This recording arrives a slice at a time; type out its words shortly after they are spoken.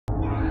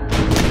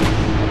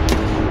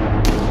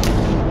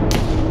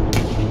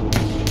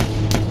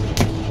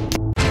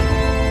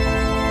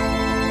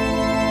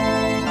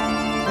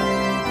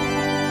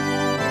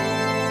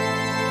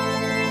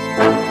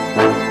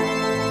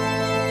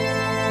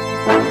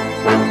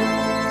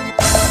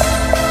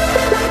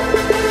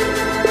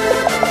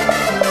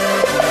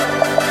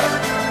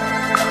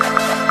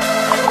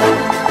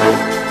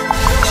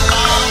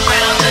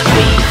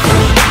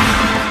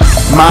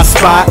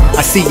spot,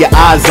 I see your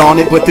eyes on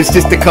it, but there's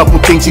just a couple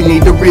things you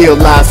need to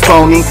realize,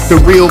 phony. The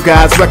real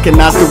guys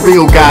recognize the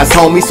real guys,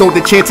 homie. So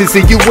the chances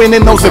of you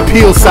winning those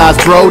appeal size,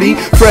 Brody.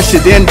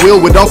 Fresher than Will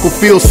with Uncle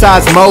Phil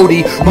size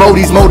Modi.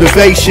 Modi's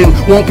motivation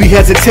won't be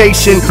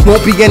hesitation,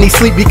 won't be any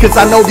sleep, because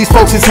I know these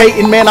folks is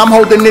hating, man. I'm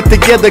holding it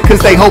together cause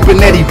they hoping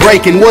that he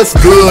breaking. What's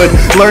good?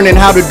 Learning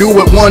how to do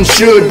what one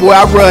should. Boy,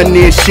 I run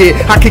this shit.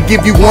 I could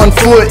give you 1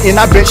 foot, and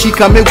I bet she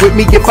coming with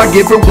me if I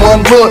give her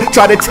one look.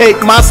 Try to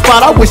take my spot,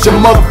 I wish a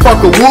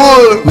motherfucker would.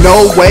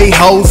 No way,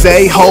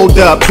 Jose, hold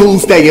up,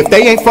 Tuesday. If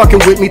they ain't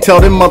fucking with me, tell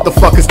them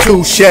motherfuckers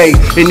touche.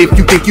 And if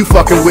you think you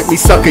fucking with me,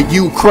 sucker,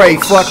 you cray.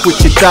 Fuck what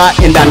you thought,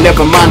 and I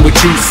never mind what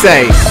you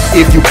say.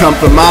 If you come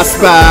from my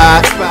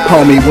spot,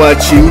 homie,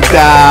 what you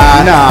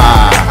thought?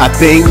 Nah, I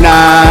think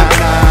not.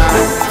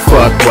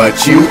 Fuck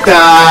what you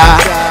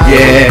thought.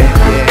 Yeah,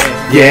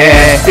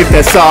 yeah. If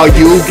that's all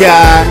you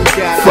got,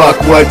 fuck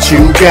what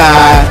you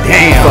got.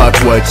 Damn.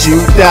 Fuck what you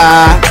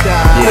thought.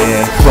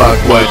 Yeah. Fuck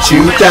what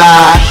you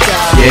thought.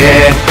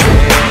 Yeah.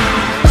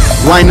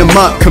 Line them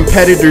up,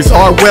 competitors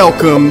are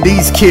welcome.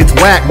 These kids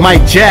whack,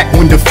 Mike Jack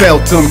when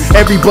felt them.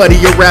 Everybody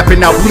you're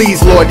rapping out,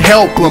 please Lord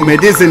help them.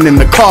 It isn't in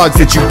the cards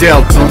that you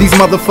dealt them. These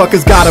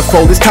motherfuckers gotta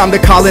fold, it's time to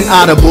call an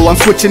audible. I'm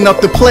switching up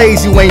the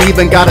plays, you ain't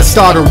even got a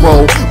starter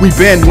role. We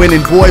been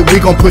winning, boy,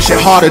 we gon' push it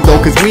harder though,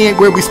 cause we ain't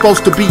where we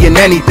supposed to be and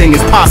anything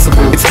is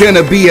possible. It's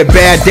gonna be a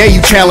bad day,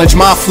 you challenge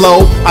my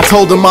flow. I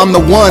told them I'm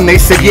the one, they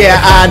said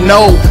yeah I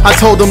know. I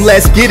told them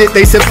let's get it,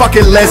 they said fuck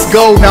it, let's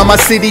go. Now my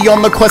city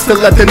on the quest to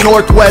let the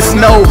Northwest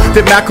know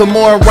that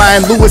Macklemore and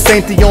Ryan Lewis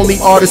ain't the only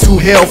artists who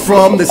hail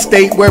from the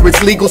state where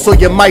it's legal, so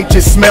you might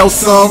just smell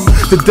some.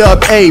 The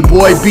dub A,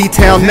 boy,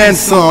 B-Town, then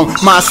some.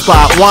 My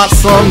spot, want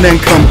some, then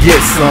come get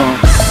some.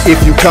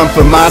 If you come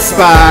from my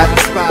spot,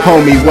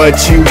 homie, what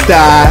you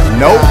thought?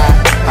 Nope,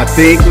 I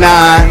think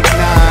not.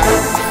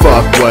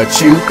 Fuck what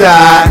you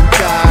thought.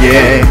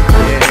 Yeah,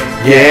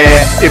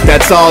 yeah. If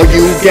that's all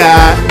you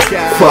got,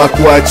 fuck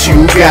what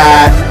you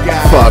got.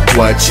 Fuck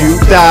what you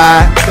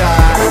thought.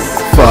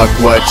 Fuck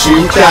what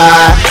you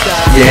thought,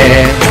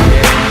 yeah.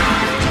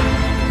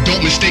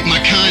 Don't mistake my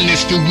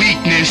kindness for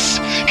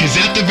weakness, cause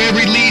at the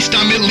very least,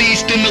 I'm at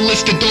least in the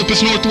list of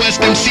dopest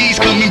Northwest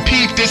MCs. Come and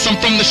peep this, I'm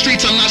from the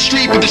streets, I'm not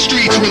street, but the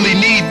streets really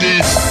need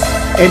this.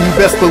 And you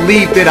best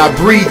believe that I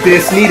breathe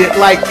this, need it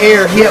like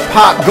air,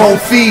 hip-hop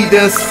gon' feed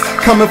us.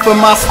 Coming from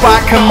my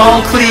spot, come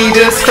on,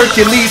 Cletus.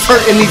 Hercules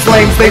hurting these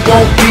lames, they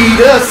won't beat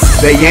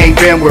us. They ain't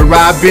been where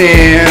I've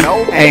been,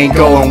 ain't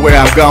going where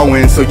I'm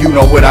going, so you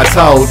know what I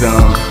told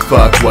them.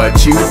 Fuck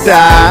what you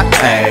thought,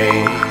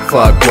 ayy.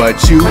 Fuck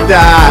what you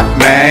thought,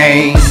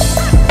 man.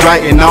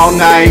 Writing all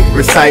night,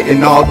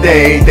 reciting all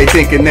day. They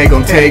thinking they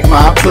gon' take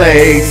my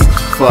place.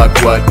 Fuck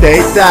what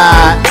they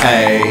thought,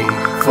 ayy.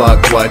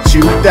 Fuck what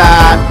you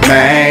thought,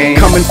 man.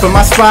 Coming from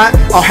my spot,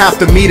 I'll have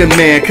to meet them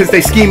there, cause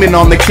they scheming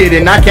on the kid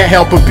and I can't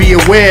help but be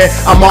aware.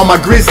 I'm on my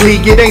grizzly,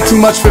 it ain't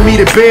too much for me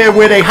to bear.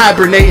 Where they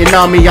hibernating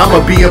on me, I'ma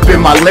be up in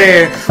my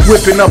lair.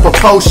 Whipping up a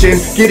potion,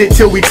 get it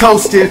till we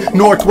toasted.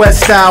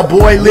 Northwest style,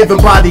 boy,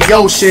 living by the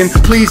ocean.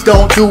 Please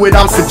don't do it,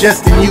 I'm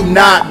suggesting you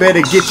not.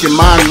 Better get your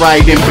mind right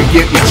and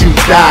forget what you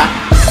thought.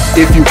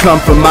 If you come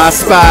from my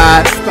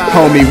spot,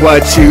 homie,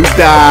 what you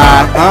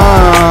thought?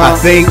 I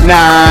think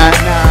not.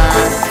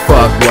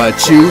 Fuck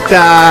what you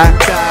thought,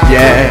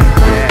 yeah,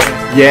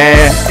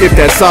 yeah. If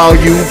that's all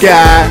you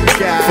got,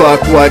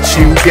 fuck what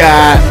you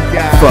got.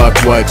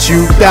 Fuck what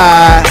you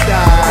thought.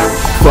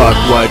 Fuck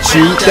what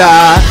you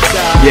thought,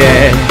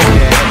 yeah,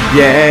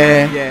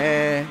 yeah.